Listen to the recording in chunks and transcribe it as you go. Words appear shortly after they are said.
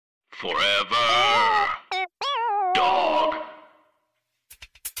Forever. Dog.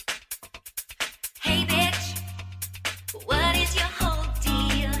 Hey bitch, what is your whole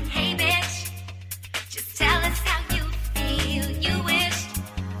deal? Hey bitch, just tell us how you feel. You wished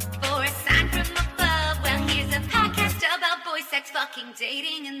for a sign from above. Well, here's a podcast about boy sex, fucking,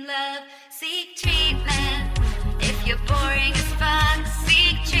 dating, and love. Seek treatment if you're boring as fuck.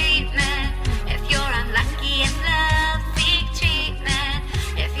 Seek treatment if you're unlucky in love. Seek treatment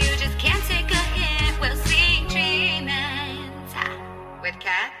if you just can't take a hint. Well, seek treatment with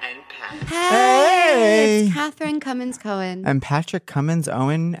Kat and Pat. Hey! It's Catherine Cummins Cohen. I'm Patrick Cummins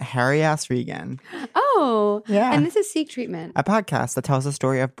Owen, Harry Ass Regan. Oh, Yeah. And this is Seek Treatment. A podcast that tells the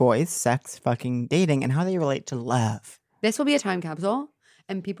story of boys, sex, fucking, dating, and how they relate to love. This will be a time capsule,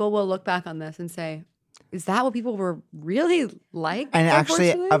 and people will look back on this and say, is that what people were really like? And actually,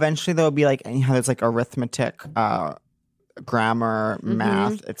 unfortunately? eventually there'll be like, you know, there's like arithmetic, grammar,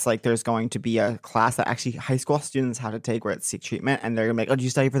 math. It's like there's going to be a class that actually high school students have to take where it's Seek Treatment, and they're gonna be like, oh, did you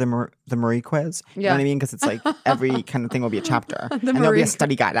study for the Marie quiz? You know Yeah. what I mean? Because it's like every kind of thing will be a chapter, and there'll be Marie a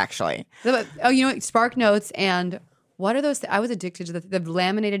study guide actually. Oh, you know, Spark Notes and what are those? I was addicted to the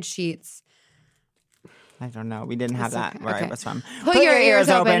laminated sheets. I don't know. We didn't have that okay. where I Okay. was from. Put your ears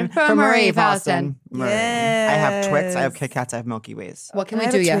open for Marie Faustin. Marie. I have Twix. I have Kit Kats. I have Milky Ways. What can we I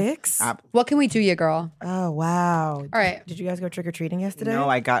do, have ya? Twix? What can we do, ya, girl? Oh, wow. All right. Did you guys go trick-or-treating yesterday? No,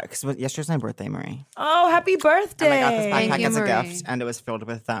 I got because yesterday's my birthday, Marie. Oh, happy birthday. And I got this Thank backpack you, as a Marie. gift, and it was filled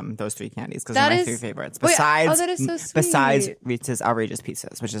with those three candies because That they're my is- three favorites. Wait, Besides, that is so sweet. besides Reese's Outrageous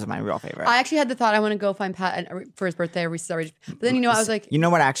Pieces, which is my real favorite. I actually had the thought I want to go find Pat for his birthday. But then, you know, I was like, you know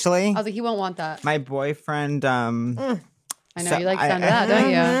what? Actually, he won't want that. my boyfriend. I know so you like the sound of that,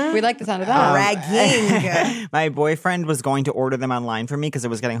 don't you? We like the sound of that. Bragging. My boyfriend was going to order them online for me because it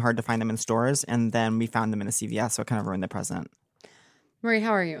was getting hard to find them in stores, and then we found them in a CVS, so it kind of ruined the present. Marie,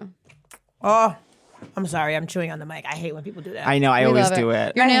 how are you? Oh, I'm sorry. I'm chewing on the mic. I hate when people do that. I know. I We always love do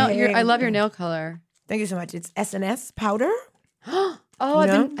it. Your nail. hate I love your nail color. Thank you so much. It's SNS powder. Oh,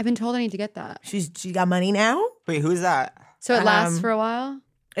 know? I've been told I need to get that. She got money now. Wait, who's that? So it lasts for a while.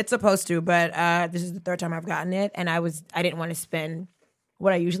 It's supposed to, but this is the third time I've gotten it, and I didn't want to spend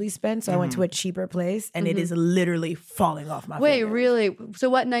what I usually spend, so I went to a cheaper place, and it is literally falling off my Wait, fingers. really? So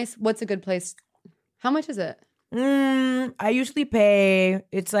what's a good place? How much is it? I usually pay,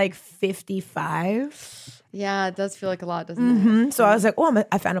 it's like $55. Yeah, it does feel like a lot, doesn't it? So I was like, oh,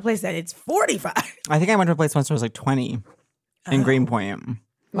 I found a place that it's $45. I think I went to a place once where it was like 20 in Greenpoint.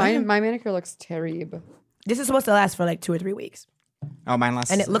 My manicure looks terrible. This is supposed to last for like 2 or 3 weeks. Oh, mine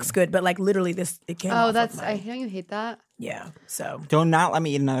lasts. And it looks good, but like literally it came Oh, off that's of I know you hate that. yeah, so. Do not let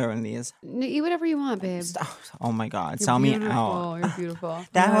me eat another one of these. Eat whatever you want, babe. Oh my God, You're sell me beautiful. out. You're beautiful.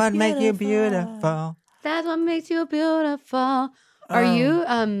 That would make you beautiful. That's what makes you beautiful. Are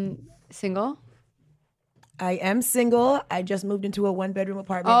you single? I am single. I just moved into a 1-bedroom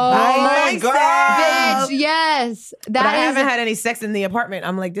apartment. Oh by my myself. Bitch, yes. But I That is. haven't had any sex in the apartment.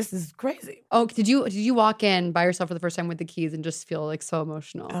 I'm like, this is crazy. Oh, did you walk in by yourself for the first time with the keys and just feel like so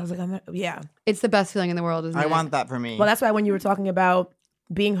emotional? I was like, yeah. It's the best feeling in the world, isn't it? I want that for me. Well, that's why when you were talking about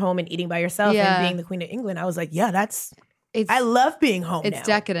being home and eating by yourself Yeah. and being the Queen of England, I was like, yeah, It's I love being home it's now.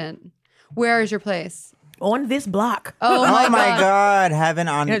 decadent. Where is your place? On this block. Oh oh my God, heaven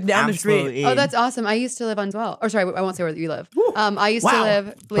on Yeah, down the street. absolute E. Oh, that's awesome. I used to live on as well. Or sorry, I won't say where you live. I used to Wow.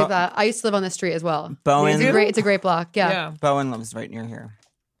 live. Believe that. I used to live on the street as well. Bowen. It's a great block. Yeah. Bowen lives right near here.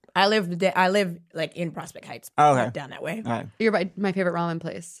 I live like in Prospect Heights. Oh, okay. Like, down that way. All right. You're my favorite ramen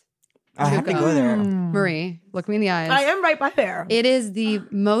place. I have to Chuka. go there. Marie, look me in the eyes. I am right by there. It is the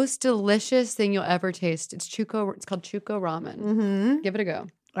most delicious thing you'll ever taste. It's Chuko. It's called Chuko Ramen. Mm-hmm. Give it a go.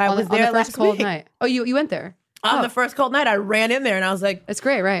 I on was the there first last cold week. night. Oh, you went there. On the first cold night, I ran in there and I was like, It's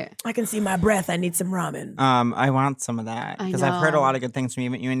great, right? I can see my breath. I need some ramen. I want some of that I because I've heard a know. lot of good things from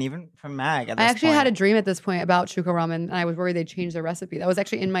you and even from Mag. At I this actually point. had a dream at this point about Chuko Ramen, and I was worried they'd change their recipe. That was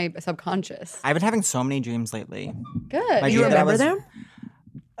actually in my subconscious. I've been having so many dreams lately. Good. Like, You that I remember was- them?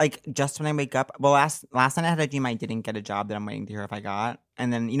 Like just when I wake up. Well, last night I had a dream I didn't get a job that I'm waiting to hear if I got.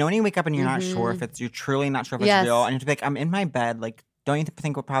 And then when you wake up and you're not sure if you're truly not sure if Yes. it's real, and you have to be like, I'm in my bed. Like, don't you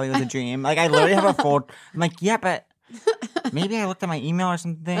think it probably was a dream? Like I literally have a full. I'm like, yeah, but maybe I looked at my email or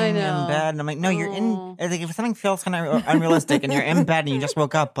something I in know. bed, and I'm like, no, you're Aw. in. Like if something feels kind of unrealistic, and you're in bed and you just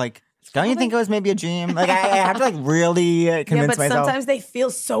woke up, like. Don't you think it was maybe a dream? Like I have to like really Yeah, convince but myself. sometimes they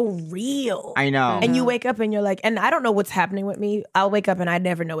feel so real. I know. And you wake up and you're like, and I don't know what's happening with me. I'll wake up and I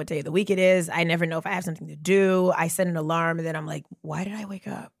never know what day of the week it is. I never know if I have something to do. I set an alarm and then I'm like, why did I wake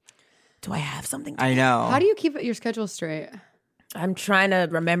up? Do I have something to I do? know. How do you keep your schedule straight? I'm trying to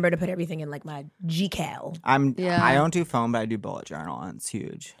remember to put everything in like my GCal. Yeah. I don't do phone, but I do bullet journal, and it's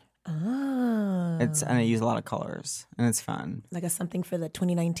huge. Oh. And I use a lot of colors, and it's fun. Like a something for the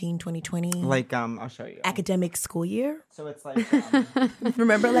 2019-2020 Like I'll show you. academic school year. So it's like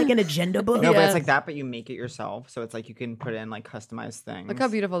Remember, like an agenda book? no, but Yes. it's like that, but you make it yourself. So it's like you can put in like customized things. Look how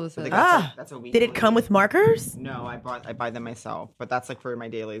beautiful this But is. like, that's, Ah, that's a did it come weekly. with markers? No, I buy them myself, but that's like for my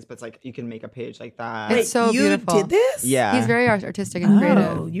dailies. But it's like you can make a page like that. It's so you beautiful. did this? Yeah, He's very artistic and creative.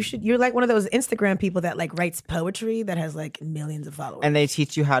 Oh, you're like one of those Instagram people that like writes poetry that has like millions of followers. and they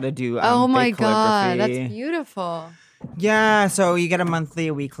teach you how to do. Oh my fake god, calligraphy. that's beautiful. Yeah, so you get a monthly,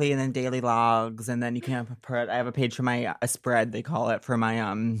 a weekly, and then daily logs, and then you can I have a page for my a spread they call it for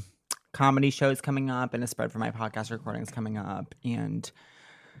my comedy shows coming up, and a spread for my podcast recordings coming up, and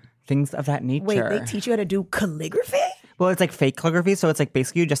things of that nature. Wait, they teach you how to do calligraphy? Well, it's like fake calligraphy, so it's like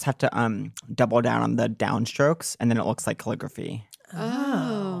basically you just have to double down on the downstrokes, and then it looks like calligraphy.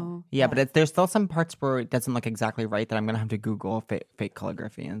 Oh. Yeah, but there's still some parts where it doesn't look exactly right that I'm gonna have to Google fake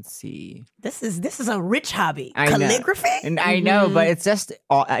calligraphy and see. This is a rich hobby. I know. Calligraphy? And I know, but it's just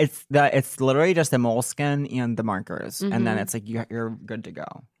it's literally just the moleskin and the markers, and then it's like you're good to go.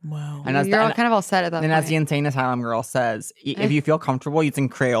 Wow. And You're all kind of all set at that and point. as the Insane Asylum girl says, if you feel comfortable using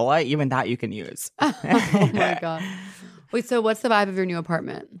Crayola, even that you can use. Oh my god. Wait, so what's the vibe of your new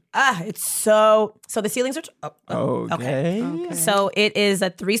apartment? It's so the ceilings are Okay. Okay. So it is a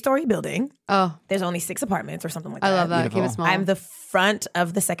 3-story building. Oh, There's only 6 apartments or something like that. I love that. Keep Beautiful. it small. I'm the front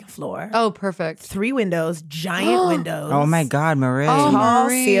of the second floor. Oh, perfect. 3 windows, giant windows. Oh my God, Marie. Oh, Tall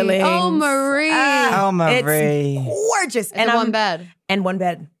Marie. ceilings. Oh, Marie. Oh, Marie. It's gorgeous. and one bed. And one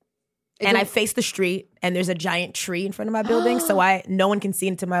bed. Is And it- I face the street, and there's a giant tree in front of my building, so no one can see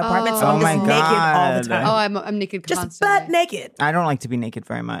into my apartment. So Oh I'm just my naked all the God. time. Oh, I'm naked just constantly. butt naked. I don't like to be naked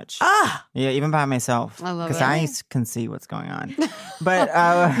very much. Ah, Yeah, even by myself. I love Because it. I can see what's going on. But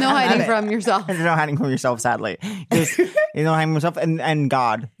No hiding from yourself. There's no hiding from yourself, sadly. Just you know, hiding from yourself and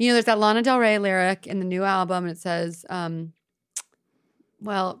God. You know, there's that Lana Del Rey lyric in the new album, and it says,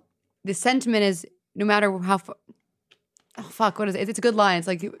 well, the sentiment is no matter how far. Oh, fuck, what is it? It's a good line. It's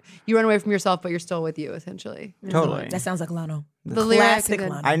like you run away from yourself, but you're still with you, essentially. Totally. that sounds like Lano. The lyric Classic is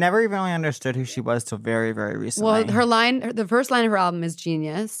good. Lano. I never even really understood who she was till very, very recently. Well, the first line of her album is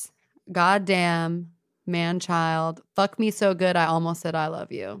genius. Goddamn, man child, fuck me so good I almost said I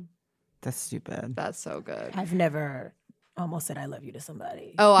love you. That's stupid. That's so good. I've never almost said I love you to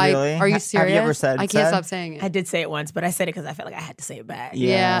somebody. Oh, Really? are you Have serious? you ever said- I can't said? stop saying it. I did say it once, but I said it because I felt like I had to say it back.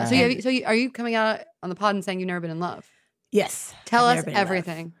 Yeah. So are you coming out on the pod and saying you've never been in love? Yes. Tell I've us never been in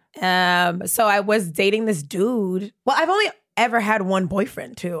love. everything. So I was dating this dude. Well, I've only ever had one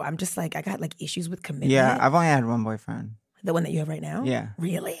boyfriend too. I'm just like, I got like issues with commitment. Yeah, I've only had one boyfriend. The one that you have right now? Yeah.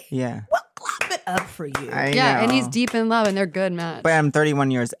 Really? Yeah. Well, clap it up for you. I Yeah, and know. he's deep in love, and they're good match. But I'm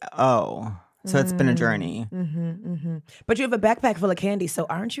 31 years old. So it's been a journey. But you have a backpack full of candy, so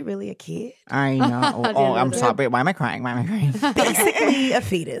aren't you really a kid? I know. the Oh, end of I'm the sorry. Wait, why am I crying? Why am I crying? Basically a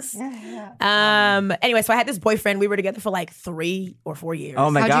fetus. Anyway, so I had this boyfriend. We were together for like 3 or 4 years. Oh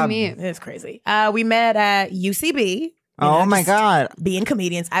my How'd God. you meet? It's crazy. We met at UCB. Oh my just God. Being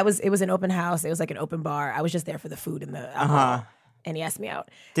comedians. It was an open house. It was like an open bar. I was just there for the food and the alcohol. Uh-huh. And he asked me out.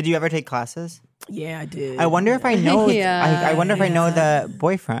 Did you ever take classes? Yeah, I did. I wonder if I know. Yeah. I wonder if I know the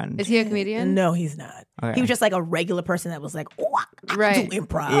boyfriend. Is he a comedian? No, he's not. Okay. He was just like a regular person that was like, oh, I Right. can do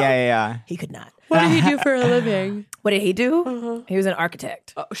improv. Yeah. He could not. What did he do for a living? What did he do? He was an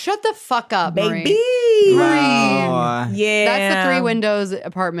architect. Oh, shut the fuck up, Marie. Baby. Wow. Yeah. That's the 3 windows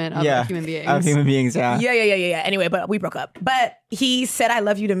apartment of Yeah. human beings. Of human beings, yeah. Yeah. Anyway, but we broke up. But he said, I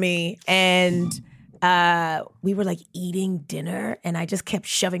love you to me. And we were like eating dinner and I just kept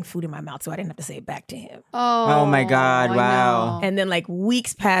shoving food in my mouth so I didn't have to say it back to him. Oh my God, I wow. know. And then like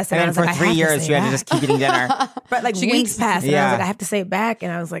weeks passed and, And I then was for like, 3 I have years, say you had to back. just keep eating dinner. But like She weeks gets- passed and I Yeah. was like, I have to say it back.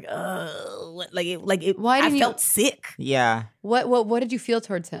 And I was like, Why I didn't you- felt sick. Yeah. What did you feel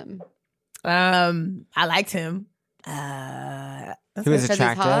towards him? I liked him. He was Because he's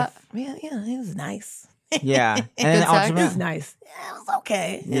attractive. hot? Yeah, he was nice. Yeah. And Good then sex? He ultimately, was nice. Yeah, it was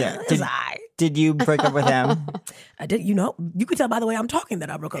okay. Yeah. It was Did- all right. did you break up with him? I did, you could tell by the way I'm talking that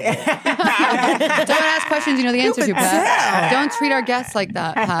I broke up with him. Don't ask questions you know the answer to, could Pat. tell. Don't treat our guests like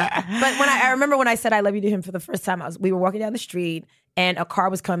that, Pat. But when I remember when I said I love you to him for the first time, we were walking down the street and a car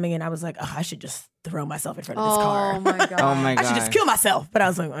was coming and I was like, oh, I should just throw myself in front of this car. Oh my god. Oh my I God. should just kill myself. But I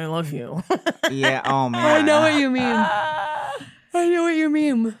was like, I love you. Yeah. Oh man. I know what you mean. I know what you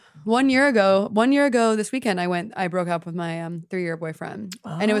mean. 1 year ago this weekend, I broke up with my 3-year boyfriend,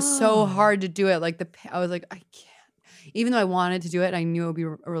 and it was so hard to do it. Like I was like, I can't. Even though I wanted to do it, I knew it would be a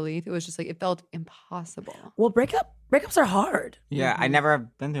relief. It was just like it felt impossible. Well, breakups are hard. Yeah, I never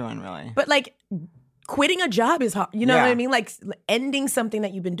have been through one really. But like quitting a job is hard. You know what Yeah. I mean? Like ending something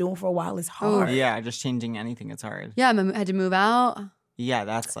that you've been doing for a while is hard. Yeah, just changing anything is hard. Yeah, I had to move out. Yeah,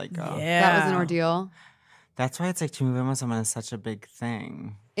 that's like That was an ordeal. that's why it's like to move in with someone is such a big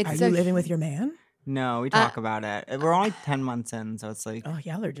thing. It's Are you living with your man? No, we talk about it. We're only 10 months in, so it's like Oh,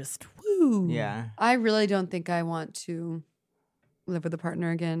 y'all are just woo. yeah. I really don't think I want to live with a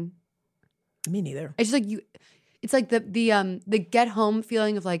partner again. Me neither. It's just like you. It's like the get home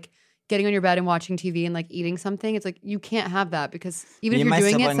feeling of like getting on your bed and watching TV and like eating something. It's like you can't have that because even Me if and you're my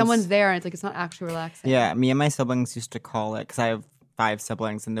doing it, siblings- someone's there and it's like it's not actually relaxing. Yeah, me and my siblings used to call it because I have 5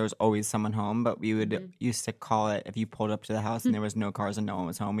 siblings and there was always someone home. But we would used to call it if you pulled up to the house and there was no cars and no one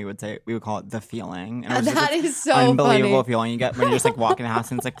was home. We would call it the feeling. And it was just That this is so unbelievable funny. feeling you get when you're just like walking the house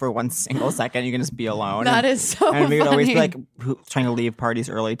and it's like for 1 single second you can just be alone. That is so And we would always be funny. like trying to leave parties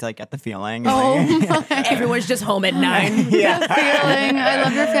early to like get the feeling. Oh And, like, my Everyone's just home at 9. feeling! I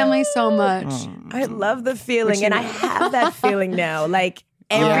love your family so much. I love the feeling, and I have that feeling now. Like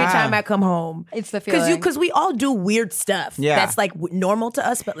every Yeah. time I come home, It's the feeling. because we all do weird stuff. Yeah. That's like normal to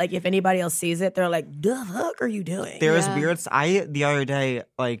us, but like if anybody else sees it, they're like, "The fuck are you doing?" There was Yeah. weird. The other day,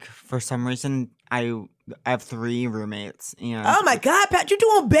 like for some reason, I have 3 roommates. And Oh my god, Pat, you're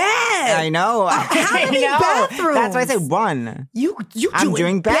doing bad. I know. how I many know. bathrooms? That's why I said 1. You I'm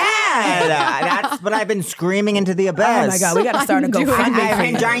doing bad. That's what I've been screaming into the abyss. Oh my god, we gotta start a I'm doing GoFundMe. I've for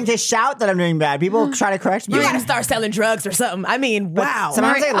been you. trying to shout that I'm doing bad. People try to correct me. You gotta start selling drugs or something. I mean, wow.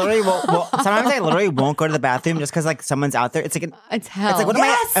 Sometimes I literally sometimes I literally won't go to the bathroom just because like someone's out there. It's like It's hell. it's like what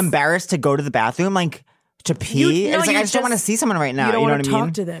Yes! am I embarrassed to go to the bathroom like to pee? no, It's like you I just don't want to just- see someone right now. you don't know wanna what I mean?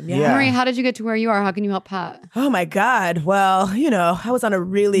 talk to them, yeah. Marie, how did you get to where you are? How can you help Pat? Oh my God. Well, you know, I was on a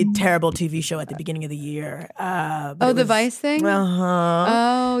really terrible TV show at the beginning of the year. Oh, the Vice thing? Uh-huh.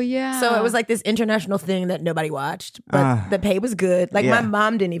 Oh, yeah. So it was like this international thing that nobody watched, but the pay was good. Like Yeah. my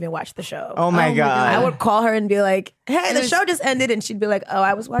mom didn't even watch the show. Oh my god! I would call her and be like, "Hey, the was- show just ended," and she'd be like, "Oh,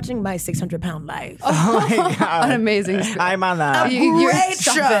 I was watching My 600-Pound Life." Oh my god! an amazing story. I'm on that. Great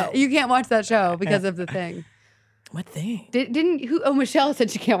stop show. it. You can't watch that show because of the thing. What thing? Didn't who? Oh, Michelle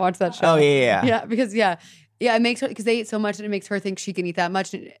said she can't watch that show. Oh yeah. Yeah, because it makes her because they eat so much and it makes her think she can eat that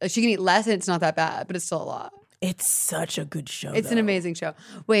much. She can eat less and it's not that bad, but it's still a lot. It's such a good show. It's an though. amazing show.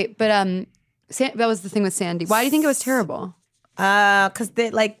 Wait, but that was the thing with Sandy. Why do you think it was terrible? Because they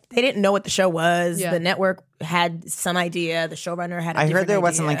didn't know what the show was. Yeah. The network had some idea. The showrunner had. I heard different there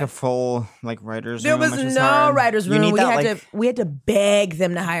wasn't idea. like a full like writers There room. was which is no hard. writers' You room. need We that, had to beg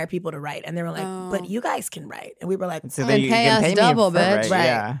them to hire people to write, and they were like, "But you guys can write," and we were like, So And that you pay can us me double, for bitch. it, "Right,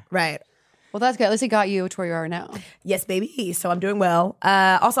 Yeah. right." Well, that's good. At least it got you to where you are now. Yes, baby. So I'm doing well.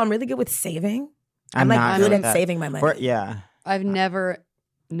 Also, I'm really good with saving. I'm like not good with at that. saving my money. Yeah. I've never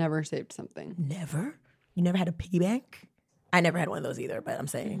saved something. Never. You never had a piggy bank? I never had one of those either. But I'm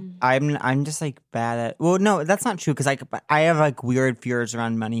saying, I'm just like bad at. Well, no, that's not true because I have like weird fears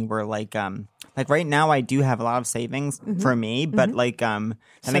around money where like right now I do have a lot of savings for me, but like then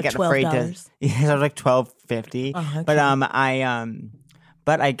So I get afraid to. $12. Yeah, so like $12.50. Uh-huh,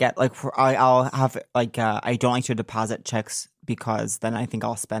 But I get like I'll have like I don't like to deposit checks because then I think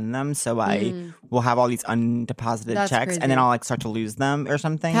I'll spend them. So I will have all these undeposited That's checks crazy. and then I'll like start to lose them or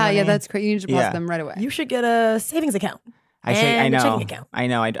something. Yeah, you know what I mean? that's great. You need to deposit Yeah. them right away. you should get a savings account. I should. I and a know. checking account. I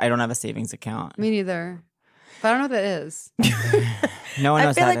know. I don't have a savings account. Me neither. But I don't know what that is. No one I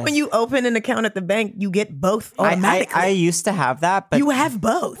knows feel that like when you open an account at the bank, you get both I automatically. used to have that, but you have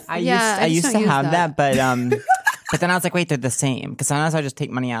both. I Yeah, I used just to don't use have that. that, but then I was like, wait, they're the same. Because sometimes I just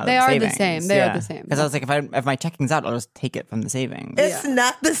take money out They of are the savings. same. They are the same. Because I was like, if my checking's out, I'll just take it from the savings. It's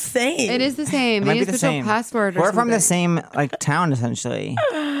not the same. It is the same. It They might be need the to put your same. password or We're from the something. same like town, essentially.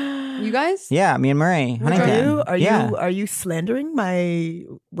 You guys? Yeah, me and Murray. Huntington. Are you slandering my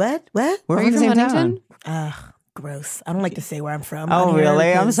what? We're Are from you the from same Huntington? town. Gross. I don't like to say where I'm from. Oh, on here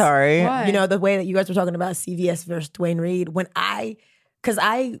really? I'm 'cause, sorry. Why? You know, the way that you guys were talking about CVS versus Dwayne Reed, because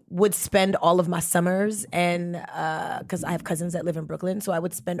I would spend all of my summers and because I have cousins that live in Brooklyn, so I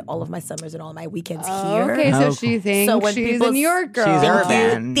would spend all of my summers and all my weekends here. Okay, so Oh, she thinks So when she's people- a New York girl. She's Thank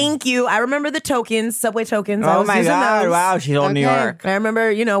urban. you. Thank you. I remember the tokens, subway tokens. I Oh was my using God! those. Wow, she's old New Okay. York. I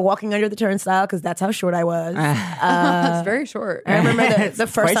remember, walking under the turnstile because that's how short I was. That's very short. I remember the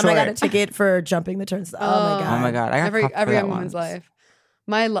first quite time I got a short. ticket for jumping the turnstile. Oh my god! Oh my God! I got every cuffed for every that young woman's once.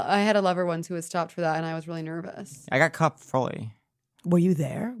 life. I had a lover once who was stopped for that, and I was really nervous. I got cuffed fully. Were you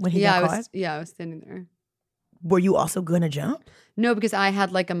there when he Yeah, got I caught? was. Yeah, I was standing there. Were you also gonna jump? No, because I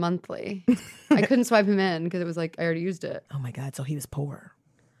had like a monthly. I couldn't swipe him in because it was like I already used it. Oh my god! So he was poor.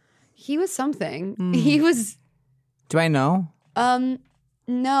 He was something. He was. Do I know?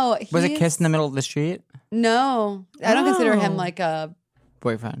 No. Was it he's- kiss in the middle of the street? No, I don't consider him Oh. like a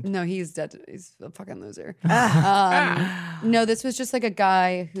boyfriend. No, he's dead. He's a fucking loser. No, this was just like a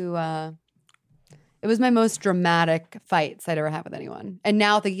guy who. It was my most dramatic fights I'd ever had with anyone. And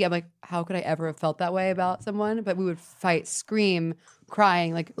now thinking, I'm like, how could I ever have felt that way about someone? But we would fight, scream,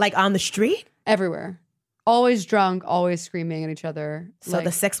 crying, Like on the street? everywhere. Always drunk, always screaming at each other. So like,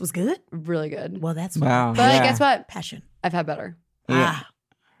 the sex was good? really good. Well, that's Wow. But yeah. guess what? passion. I've had better. Yeah. Ah,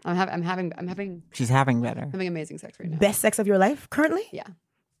 I'm having She's having better. amazing sex right now. best sex of your life currently? Yeah.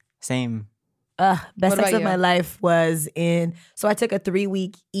 Same. Best What sex about of you? my life was so I took a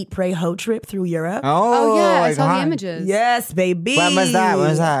 3-week eat, pray, hoe trip through Europe. Oh, yeah, I my saw the God. images. Yes, baby. When was that? When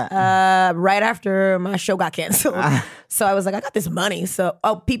was that? Right after my show got canceled. So I was like, I got this money. So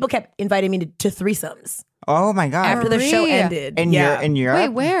people kept inviting me to threesomes Oh my God. after the show Marie. ended. in Yeah. Europe? Wait,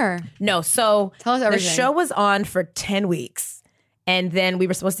 where? No, so Tell us the everything. show was on for 10 weeks. And then we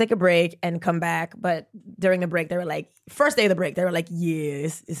were supposed to take a break and come back. But during the break, they were like, first day of the break, they were like, yeah,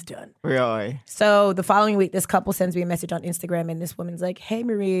 it's done. Really? So the following week, this couple sends me a message on Instagram, and this woman's like, hey,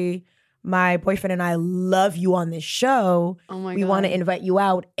 Marie, my boyfriend and I love you on this show. Oh my We God. want to invite you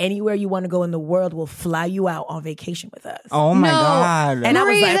out. Anywhere you want to go in the world, we'll fly you out on vacation with us. Oh my No. God. And I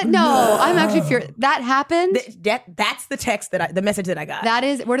was Marie, like, no, no. I'm actually furious. That happened? That's the text the message that I got. That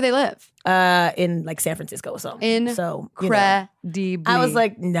is, where do they live? In like San Francisco or something. In so you know. Incredibly. I was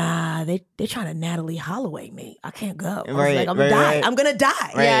like, nah, they're trying to Natalie Holloway me. I can't go. I was Right, like, I'm gonna right, die. right. I'm gonna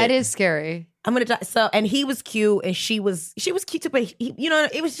die. Right. yeah, it is scary. I'm gonna die. So, and he was cute, and she was cute too, but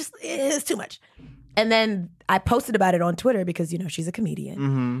it was too much. And then I posted about it on Twitter because she's a comedian,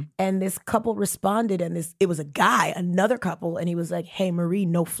 Mm-hmm. and this couple responded, and it was a guy, another couple, and he was like, "Hey, Marie,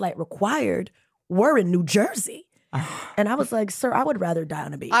 no flight required. We're in New Jersey." And I was like, sir, I would rather die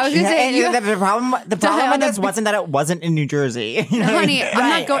on a beach. I was gonna say, you, the problem with this wasn't that it wasn't in New Jersey. You know what I honey, mean?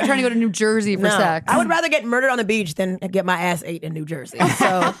 I'm not trying to go to New Jersey for No, sex. I would rather get murdered on the beach than get my ass ate in New Jersey.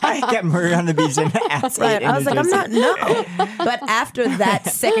 So I get murdered on the beach and ass ate right, in I was New like, I'm Jersey. not, no. But after that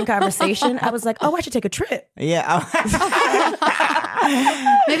second conversation, I was like, oh, I should take a trip. Yeah.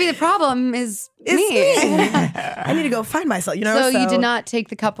 Maybe the problem is It's me. I need to go find myself, So you did not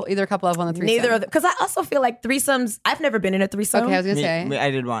take either couple up on the threesome? Neither of them. Because I also feel like threesomes, I've never been in a threesome. Okay, I was gonna say. I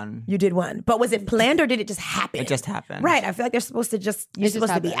did one. You did one. But was it planned or did it just happen? It just happened. Right. I feel like they're supposed to you're just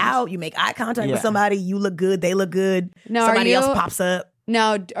supposed to be happens. out, you make eye contact Yeah. with somebody, you look good, they look good. Now, are somebody else you- pops up.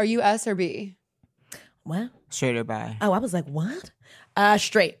 Now, are you S or B? What? Straight or bi. Oh, I was like, what?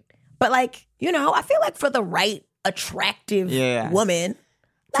 Straight. But like, I feel like for the right attractive Yeah. woman.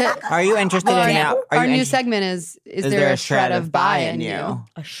 Are you interested Well, in now? Are our you new inter- segment is there a shred of bi in you?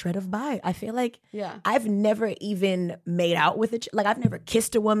 A shred of bi. I feel like Yeah. I've never even made out with it. Like I've never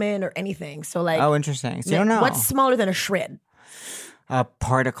kissed a woman or anything. So like, Oh, interesting. So you don't know. what's smaller than a shred? A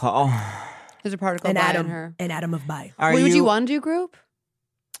particle. There's a particle An bi atom. in her. An atom of bi. Are Would you want to do group?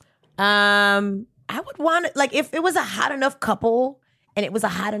 I would want it like if it was a hot enough couple and it was a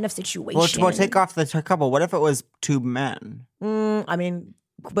hot enough situation. We'll take off the couple. What if it was two men? I mean,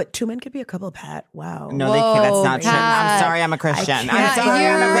 but two men could be a couple, Pat. Wow. No, they can't. That's Whoa, not true. Pat. I'm sorry, I'm a Christian. I'm can't sorry,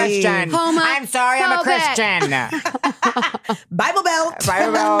 I'm a believe- Christian. I'm sorry, I'm a Christian. Bible Belt.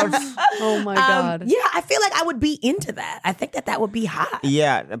 Bible Belt. Oh my god. Yeah, I feel like I would be into that. I think that would be hot.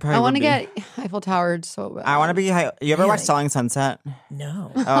 Yeah, it probably I want would to be. get Eiffel Towered so bad. I want to be high. You ever watch Really? Selling Sunset?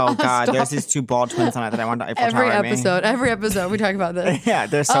 No. Oh God, Stop there's these two bald twins on it that I want to Eiffel every Tower me. episode we talk about this. Yeah,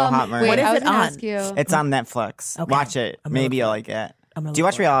 they're so hot, Marie. Wait, What is I was it gonna on? ask you. It's on Netflix. Okay. Watch it. I'm gonna Maybe look you'll for like it. I'm gonna Do you look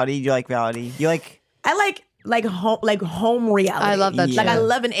watch for it. reality? Do you like reality? You like? I like home reality. I love that Yeah. Like I shit.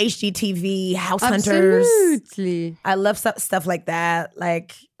 love an HGTV, House Hunters. Absolutely. I love stuff like that.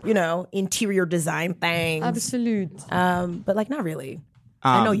 Like interior design things. Absolute. But like not really.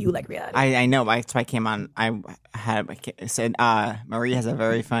 I know you like reality. I know. That's why I came on. I said Marie has a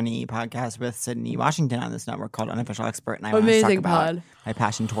very funny podcast with Sydney Washington on this network called Unofficial Expert, and I want to talk Amazing about pod. my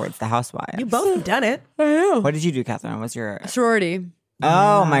passion towards the housewives. you both have done it. What did you do, Catherine? What's your? Sorority.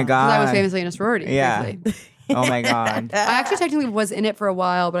 Oh my 'Cause God! I was famously in a sorority. Yeah. briefly. Oh my God! I actually technically was in it for a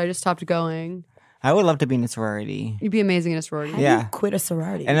while, but I just stopped going. I would love to be in a sorority. You'd be amazing in a sorority. Yeah. You quit a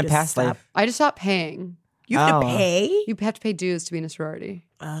sorority. In You a just past stop. life. I just stopped paying. You have to Oh. pay? You have to pay dues to be in a sorority.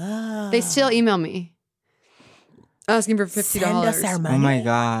 Oh. They still email me asking for $50. Send us our money. Oh my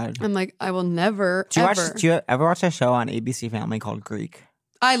God! I'm like, I will never. Do you ever. watch? Do you ever watch a show on ABC Family called Greek?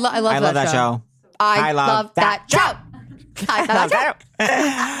 I love I love that show. I love that show. I love that show.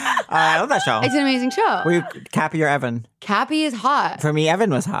 I love that show. It's an amazing show. Were you Cappy or Evan? Cappy is hot. For me,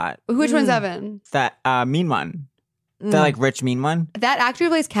 Evan was hot. Which one's Evan? That mean one. The like rich mean one. That actor who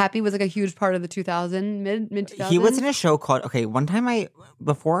plays Cappy was like a huge part of the 2000 mid 2000s. He was in a show called one time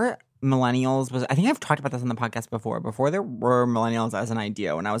before millennials was, I think I've talked about this on the podcast before there were millennials as an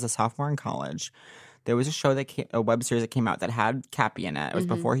idea. When I was a sophomore in college, there was a show a web series that came out that had Cappy in it. It was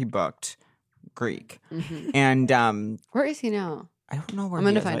before he booked Greek. And Where is he now? I don't know where I'm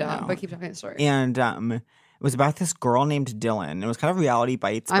going to he is find right out, now. but keep talking the story. And it was about this girl named Dylan. It was kind of reality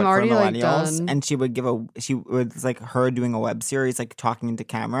bites, but I'm for already, like, millennials. done. And she was like her doing a web series, like talking into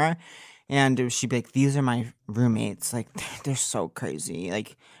camera. And she'd be like, these are my roommates. Like, they're so crazy.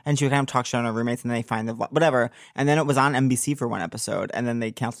 Like, and she would kind of talk shit on her roommates, and then they find the whatever. And then it was on NBC for one episode, and then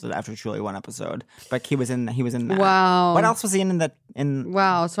they canceled it after truly one episode. But he was in that. Wow. What else was he in?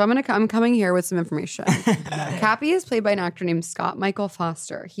 Wow. So I'm coming here with some information. Cappy is played by an actor named Scott Michael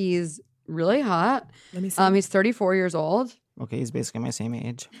Foster. He's really hot. Let me see. He's 34 years old. Okay, he's basically my same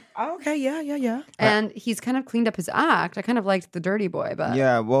age. Oh, okay, yeah. And he's kind of cleaned up his act. I kind of liked the dirty boy, but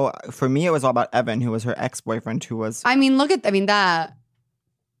Yeah, well, for me, it was all about Evan, who was her ex-boyfriend, who was... I mean, that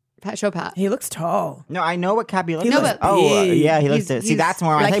show Pat. He looks tall. No, I know what Cappy looks He like. looks Oh, big. yeah, he looks... He's- See, that's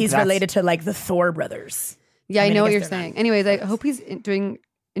more my Like type. he's That's- related to like the Thor brothers. Yeah, I mean, know I what guess you're they're saying. Anyways, I hope he's doing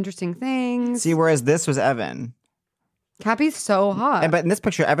interesting things. See, whereas this was Evan. Cappy's so hot. But in this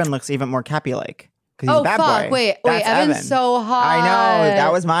picture, Evan looks even more Cappy-like. Because he's Oh a bad fuck! boy. Wait, That's Evan's Evan. so hot. I know.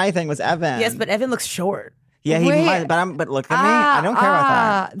 That was my thing, was Evan. Yes, but Evan looks short. Yeah, he Wait. might, but look at me. I don't care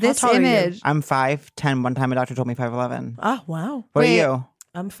about that. This tall are you? image. I'm 5'10". One time a doctor told me 5'11". Oh wow. What Wait. are you?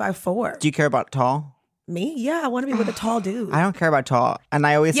 I'm 5'4". Do you care about tall? Me? Yeah, I want to be with a tall dude. I don't care about tall. And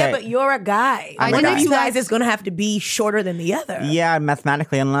I always Yeah, say... but you're a guy. I One didn't of you expect- guys is gonna have to be shorter than the other. Yeah,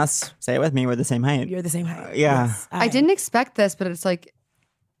 mathematically, unless... Say it with me, we're the same height. You're the same height. Yeah. Yes, I didn't expect this, but it's like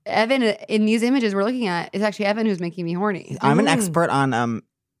Evan in these images we're looking at. It's actually Evan who's making me horny. I'm an expert on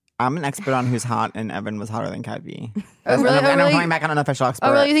who's hot, and Evan was hotter than Kylie. Oh, really? And Oh, I'm really? going back on unofficial expert.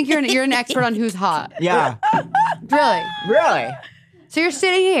 Oh, really? You think you're an expert on who's hot? Yeah. Really? Really? So you're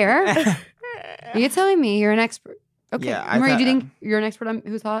sitting here. You're telling me you're an expert. Okay. Yeah, I Marie, thought- do you think you're an expert on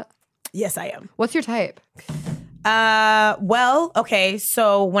who's hot? Yes, I am. What's your type? Well, okay.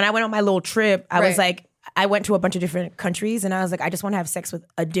 So when I went on my little trip, I was Right. like, I went to a bunch of different countries, and I was like, I just want to have sex with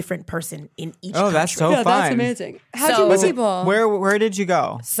a different person in each. Oh, that's country. so fun. That's amazing. How'd So- you Was meet it- people? Where did you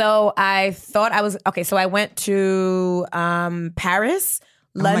go? So I thought I was okay. So I went to Paris,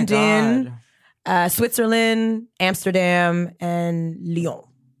 London, Switzerland, Amsterdam, and Lyon,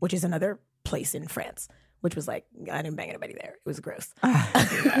 which is another place in France. Which was like, I didn't bang anybody there. It was gross. What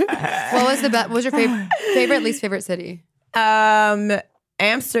was what was your favorite, least favorite city?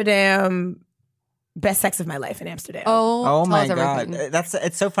 Amsterdam, best sex of my life in Amsterdam. Oh, Oh tell my us god, everything.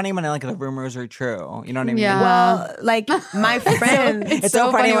 it's so funny when like the rumors are true. You know what I mean? Yeah. Well, like my friend, It's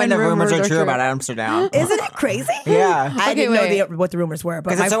so funny when the rumors are true about Amsterdam. isn't it crazy? Yeah. I Okay, didn't wait. know what the rumors were, but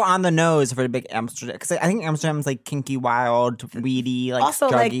Because my, it's so on the nose for the big Amsterdam. Because I think Amsterdam's like kinky, wild, weedy, like also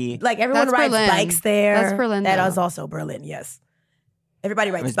druggy. like everyone That's rides Berlin. bikes there. That's Berlin, That though. is also Berlin. Yes,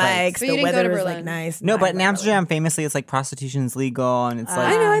 everybody rides was bikes. bikes. But you The didn't go to weather is like Berlin. nice. No, I but in love Amsterdam, famously, it's like prostitution's legal, and it's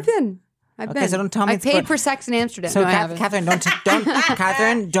like. I know. I've been. Okay, so don't tell me I it's paid Ber- for sex in Amsterdam. So, No, I haven't. Catherine,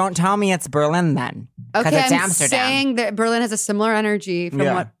 Catherine, don't tell me it's Berlin then. Because Okay, it's I'm Amsterdam. saying that Berlin has a similar energy from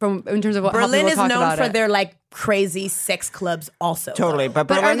Yeah. in terms of what how Berlin people is talk known about for it. their like crazy sex clubs. Also, Totally, but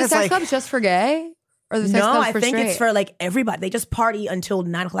But are Berlin the is sex like. clubs just for gay, or the sex No, clubs I for think straight? it's for like everybody. They just party until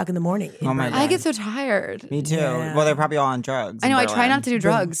 9:00 in the morning. in Oh my Berlin. I get so tired. Me too. Yeah. Well, they're probably all on drugs. I know. in I try Berlin. not to do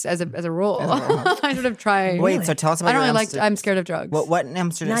drugs as a rule. I sort of try. Wait, so tell us about I don't your really like. Amsterdam. I'm scared of drugs. What in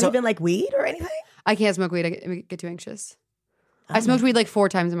Amsterdam? Not So- even like weed or anything. I can't smoke weed. I get too anxious. I smoked weed like 4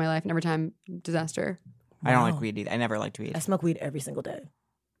 times in my life, and every time disaster. I don't Wow. like weed either. I never liked weed. I smoke weed every single day.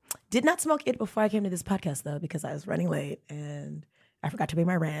 Did not smoke it before I came to this podcast though, because I was running late and I forgot to pay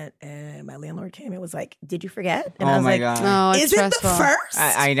my rent. And my landlord came and was like, "Did you forget?" And I Oh was my like, god. Oh, it's "Is it the stressful. first?"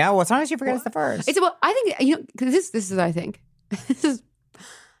 I know. Well, sometimes you forget it's the first. It's well. I think because this is what I think. This is.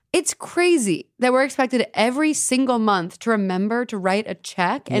 It's crazy that we're expected every single month to remember to write a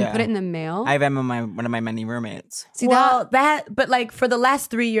check and Yeah. put it in the mail. I have Emma, one of my many roommates. See well, but like for the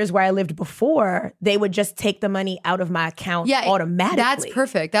last 3 years where I lived before, they would just take the money out of my account automatically. That's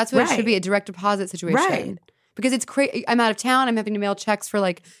perfect. That's what it should Right. be, a direct deposit situation. Right. Because it's crazy. I'm out of town. I'm having to mail checks for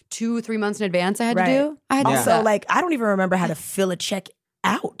like 2-3 months in advance. I had to Right. do. I had to do Also, that. like I don't even remember how to fill a check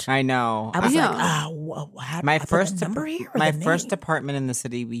out. I know. I was I like, know. how My I put first the number here. Or my the first name? apartment in the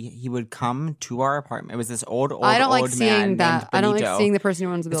city, he would come to our apartment. It was this old I don't like man seeing that. named I don't Benito. like seeing the person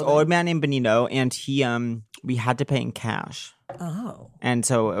who owns the This building. old man named Benito, and he we had to pay in cash. Oh. And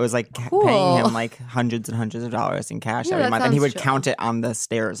so it was like Cool. paying him like hundreds and hundreds of dollars in cash Yeah, every that month. And he sounds would chill. count it on the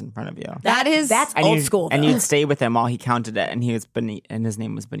stairs in front of you. That's And old you'd- school. And though. you'd stay with him while he counted it. And he was and his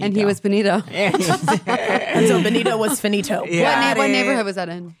name was Benito. And he was Benito. Until Benito was finito. Yeah. What neighborhood was that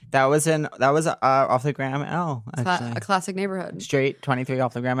in? that was off the Graham L, actually. A classic neighborhood. Straight 23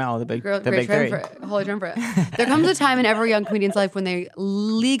 off the Graham L, the big Great three. term for it. Holy term for it. There comes a time in every young comedian's life when they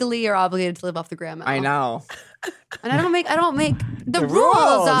legally are obligated to live off the grandma. I know. And I don't make the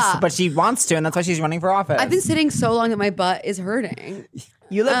rules up. But she wants to, and that's why she's running for office. I've been sitting so long that my butt is hurting.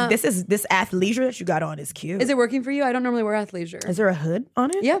 You look. This athleisure that you got on is cute. Is it working for you? I don't normally wear athleisure. Is there a hood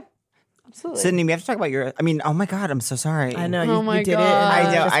on it? Yeah. Absolutely. Sydney, we have to talk about your. I mean, oh my God, I'm so sorry. I know. Oh You, my you did it. And God. I was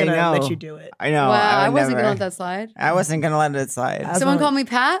I know, just I gonna know. Let you do it. I know. Wow, I would wasn't never. gonna let that slide. I wasn't gonna let it slide. Someone called me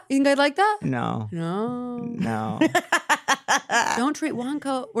Pat. You think I'd like that? No. No. Don't treat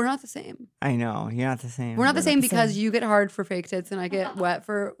Juanco. We're not the same. I know. You're not the same. We're not the same because you get hard for fake tits and I get wet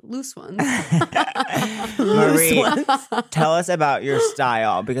for loose ones. Marie, tell us about your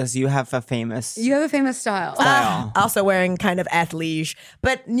style because you have a famous You have a famous style. style. Also wearing kind of athleisure.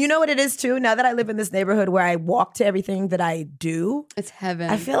 But you know what it is too? Now that I live in this neighborhood where I walk to everything that I do, It's heaven.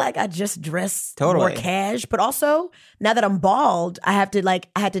 I feel like I just dress Totally. more cash. But also, now that I'm bald, I had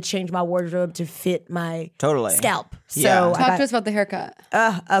to change my wardrobe to fit my Totally. scalp. So Yeah. I Talk got- to us about the haircut.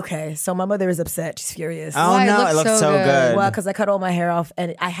 okay, so my mother is upset. She's furious. Oh Why? It no, looks it looks so so good. good. Well, because I cut all my hair off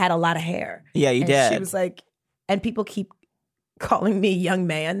and I had a lot of hair. Yeah, you And did. She was like, and people keep calling me young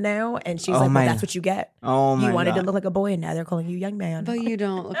man now. And she's Oh like, my- well, that's what you get. Oh my You wanted to God. look like a boy and now they're calling you young man. But you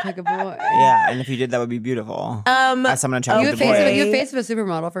don't look like a boy. Yeah, and if you did, that would be beautiful. As someone You attracted have, to face of, boys. you have face of a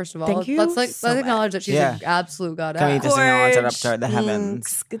supermodel, first of all. Thank you Let's so acknowledge that she's Yeah. an absolute goddess. Can we just acknowledge it up to the Gorge,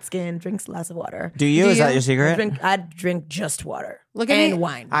 heavens? Good skin, drinks lots of water. Do you? Do Is that you? your secret? I drink just water. Look at and me.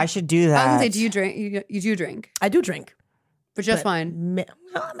 wine. I should do I was that. gonna say, do you drink? You do drink, I do drink. but just but wine.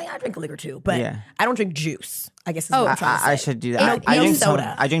 Well, I mean, I drink liquor too, but Yeah. I don't drink juice. I guess is Oh, what I'm trying to say. I should do that. If I you- drink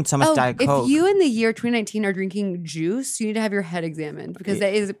soda. I drink so much Diet Coke. if you in the year 2019 are drinking juice, you need to have your head examined because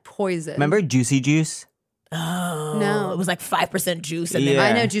that is poison. Remember Juicy Juice? Oh, No. it was like 5% juice, and Yeah.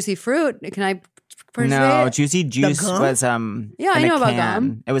 then I know juicy fruit. Can I persuade No, it? Juicy Juice gum? was Yeah, in I a know about can.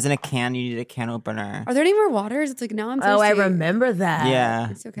 gum. It was in a can. You needed a can opener. Are there any more waters? It's like now I'm thirsty. oh, I remember that. Yeah.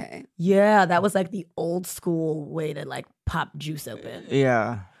 It's okay. Yeah, that was like the old school way to like pop juice open.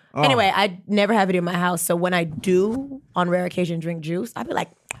 Yeah. Oh. Anyway, I never have it in my house, so when I do, on rare occasion, drink juice, I'd be like,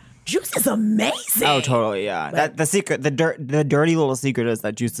 juice is amazing. Oh, totally. Yeah. That the secret, the dirty little secret is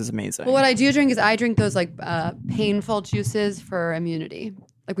that juice is amazing. Well, what I do drink is I drink those like painful juices for immunity.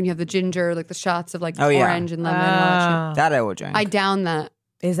 Like when you have the ginger, like the shots of like Oh, yeah. orange and lemon and all that shit. that I will drink. I down that.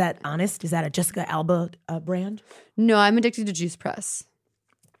 Is that honest? Is that a Jessica Alba brand? No, I'm addicted to Juice Press.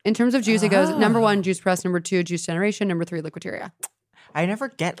 In terms of juice, it goes number 1, Juice Press, number 2, Juice Generation, number 3, Liquideria. I never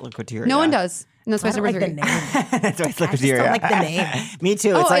get Liquideria. No one does. And that's I my don't number like 3. the name. That's why it's I just Liquideria. don't like the name. Me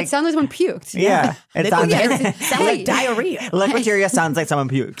too. Oh, It's like it sounds like someone puked. yeah. It sounds Liquideria sounds like diarrhea. Liquideria sounds like someone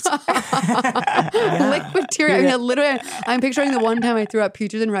puked. Liquideria. I mean, literally, I'm picturing the one time I threw up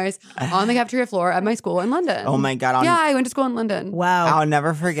peaches and rice on the cafeteria floor at my school in London. Oh my God. Yeah, I went to school in London. Wow. I'll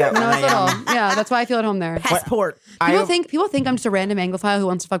never forget When when I was I little. Yeah, that's why I feel at home there. Passport. People think I'm just a random Anglophile who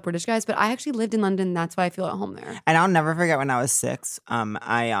wants to fuck British guys, but I actually lived in London. That's why I feel at home there. And I'll never forget when I was 6.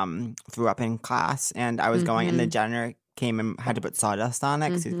 I threw up in class, and I was going, and the janitor came and had to put sawdust on it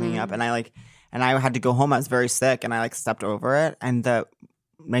because he was cleaning up, and I had to go home. I was very sick, and I stepped over it, and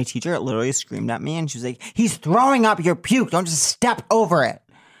my teacher literally screamed at me, and she was like, "He's throwing up your puke! Don't just step over it."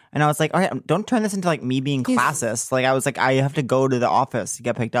 And I was like, all right, don't turn this into like me being classist. Like I was like, I have to go to the office to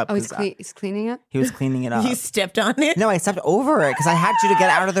get picked up. Oh, he's 'cause, he's cleaning it? he was cleaning it up. You stepped on it? No, I stepped over it because I had you to get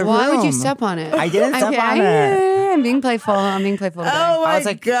out of the room. Why would you step on it? I didn't step on it. I'm being playful. I'm being playful today. Oh my I was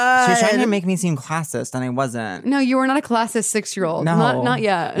like, God. she was trying to make me seem classist, and I wasn't. No, you were not a classist 6-year-old. No, Not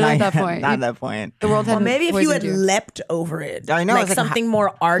yet. Not at that yet. point. Not at that point. The world had Well, maybe if you had poisoned leapt over it. I know, Like it's like something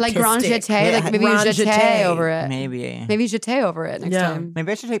more artistic. like grand jeté, like maybe you Grand jeté jeté. over it. Maybe. Maybe jeté over it next Yeah. time.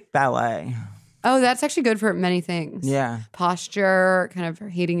 Maybe I should take ballet. Oh, that's actually good for many things. Yeah. Posture, kind of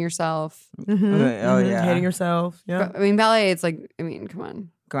hating yourself. Oh yeah. Hating yourself. Yeah. But, I mean, ballet, it's like, I mean, come on.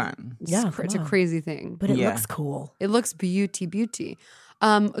 Go on. Yeah, It's a come on. crazy thing. But it Yeah. looks cool. It looks beauty.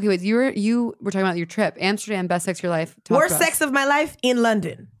 Okay, wait. You were talking about your trip, Amsterdam, best sex of your life. Talk Worst to us. sex of my life in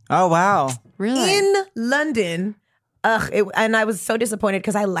London. Oh wow. Really? In London, And I was so disappointed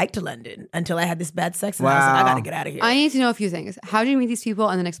because I liked London until I had this bad sex, and I was like, I gotta get out of here. I need to know a few things. How did you meet these people,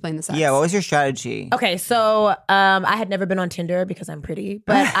 and then explain the sex? Yeah, what was your strategy? Okay, so I had never been on Tinder because I'm pretty,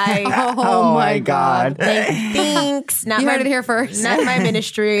 but I Oh my God. thanks. Not You my, heard it here first. Not my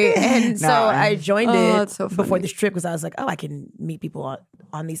ministry, and so I joined that's so it before funny. this trip because I was like, I can meet people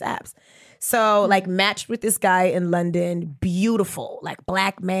on these apps. So like matched with this guy in London, beautiful, like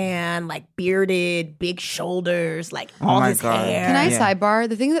black man, like bearded, big shoulders, like all my his God. hair. Can I sidebar?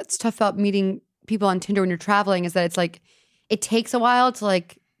 The thing that's tough about meeting people on Tinder when you're traveling is that it's like it takes a while to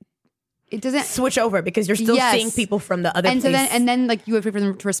like it doesn't switch over because you're still Yes. seeing people from the other and place. so then like you wait for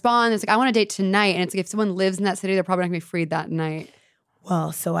them to respond. It's like I want a date tonight, and it's like if someone lives in that city, they're probably not gonna be free that night.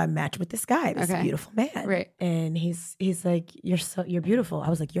 Well, so I matched with this guy, this Okay. beautiful man. Right. And he's like, you're beautiful. I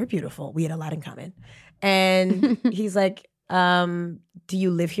was like, you're beautiful. We had a lot in common. And he's like, do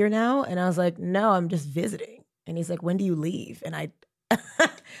you live here now? And I was like, no, I'm just visiting. And he's like, when do you leave? And I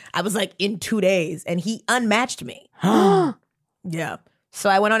was like, in 2 days. And he unmatched me. Yeah. So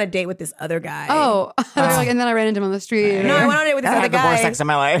I went on a date with this other guy. Oh, like, and then I ran into him on the street. No, I went on a date with this I other had the worst guy. sex of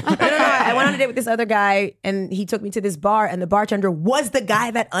my life. No. I went on a date with this other guy, and he took me to this bar, and the bartender was the guy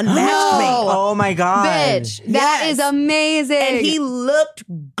that unmatched me. Oh my God. Bitch, that Yes. is amazing. And he looked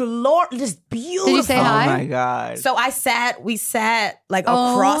just beautiful. Did you say Oh hi? my God. So we sat like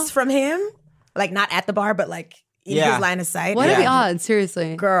across from him, like not at the bar, but like in Yeah. his line of sight. What are the Yeah. odds?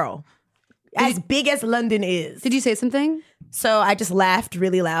 Seriously. Girl, as big as London is. Did you say something? So I just laughed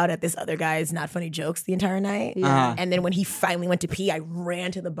really loud at this other guy's not funny jokes the entire night. Uh-huh. And then when he finally went to pee, I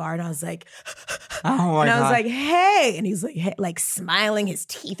ran to the bar and I was like, Oh my and I God. was like, hey. And he's like, hey, like smiling. His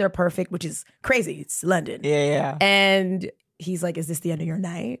teeth are perfect, which is crazy. It's London. yeah. And he's like, is this the end of your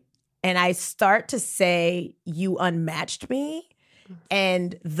night? And I start to say, you unmatched me.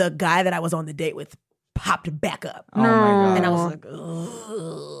 And the guy that I was on the date with popped back up. Oh my God. And I was like,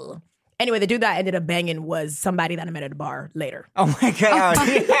 ugh. Anyway, the dude that I ended up banging was somebody that I met at a bar later. Oh my God.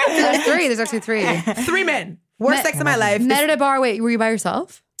 There's three. There's actually three. 3 men. Worst sex of my life. Met at a bar. Wait, were you by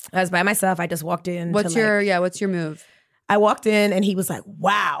yourself? I was by myself. I just walked in. What's your move? I walked in and he was like,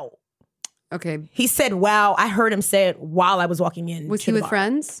 wow. Okay. He said, wow. I heard him say it while I was walking in. Was to he the with bar.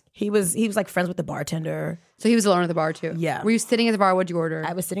 friends? He was like friends with the bartender. So he was alone at the bar too. Yeah. Were you sitting at the bar? What'd you order?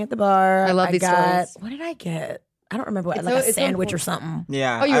 I was sitting at the bar. I love these stories. What did I get? I don't remember what. It's Like so- a it's so sandwich or important. something.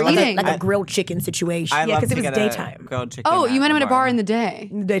 Yeah. Oh, you were I love eating. Like I- a grilled chicken situation. I Yeah, love because to it was get a daytime. grilled chicken Oh, you met him at a the bar in the day.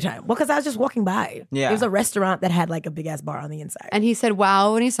 In the daytime. Well, because I was just walking by. Yeah. It was a restaurant that had like a big ass bar on the inside. And he said,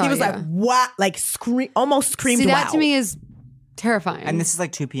 "Wow!" when he saw he was you. like, what? Like almost screamed See, that wow. to me is terrifying. And this is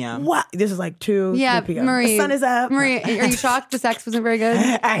like 2 p.m. What? This is like 2, yeah, 3 p.m. Marie. The sun is up. Marie, are you shocked the sex wasn't very good?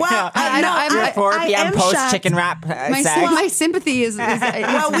 I Well, know. I know. I'm- I- 4 I p.m. am post shocked. chicken wrap My sex. my sympathy is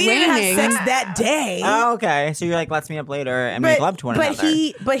Well, we didn't waning. have sex that day. Oh, okay. So you're like, let's meet up later and make love to one another.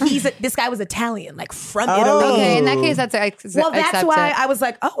 This guy was Italian, like from Oh. Italy. Okay, in that case, that's Well, that's accept why it. I was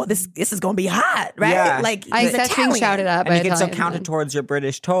like, oh, well, this is gonna be hot, right? Yeah. Like I he's accept being Italian. shouted at by and you can still Italians. count it towards your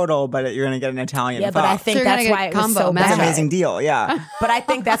British total, but you're going to get an Italian Yeah, but I fuck. think So you're gonna that's get why it was combo, so match That's bad. an amazing deal, yeah. But I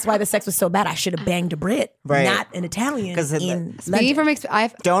think that's why the sex was so bad. I should have banged a Brit, Right. not an Italian. 'Cause it- in Speaking London. from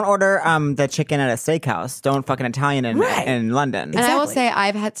I've Don't order the chicken at a steakhouse. Don't fucking Italian Right. in London. and I will Exactly. say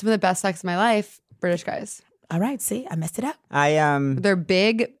I've had some of the best sex of my life. British guys, All right, see, I messed it up. I they're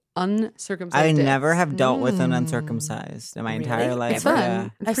big, uncircumcised. I dicks. never have dealt with an uncircumcised in my entire life. It's fun. Yeah.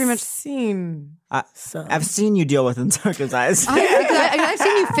 It's pretty much. seen some. I've seen you deal with uncircumcised. I've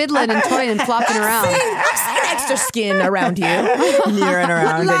seen you fiddling and toying and flopping around. I've seen extra skin around you. near and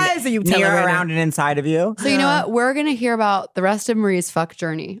around. What lies are you telling near right now? around and inside of you. So you know what? We're gonna hear about the rest of Marie's fuck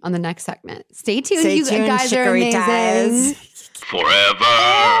journey on the next segment. Stay tuned. Stay You tuned, guys are amazing.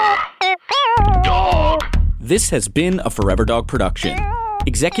 Forever. Dog. This has been a Forever Dog production.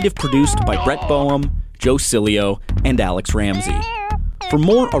 Executive produced by Brett Boehm, Joe Cilio, and Alex Ramsey. For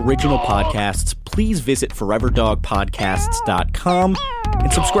more original podcasts, please visit foreverdogpodcasts.com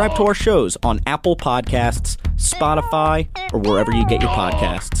and subscribe to our shows on Apple Podcasts, Spotify, or wherever you get your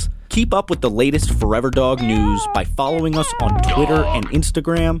podcasts. Keep up with the latest Forever Dog news by following us on Twitter and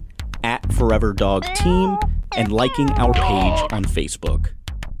Instagram @ForeverDogTeam and liking our page on Facebook.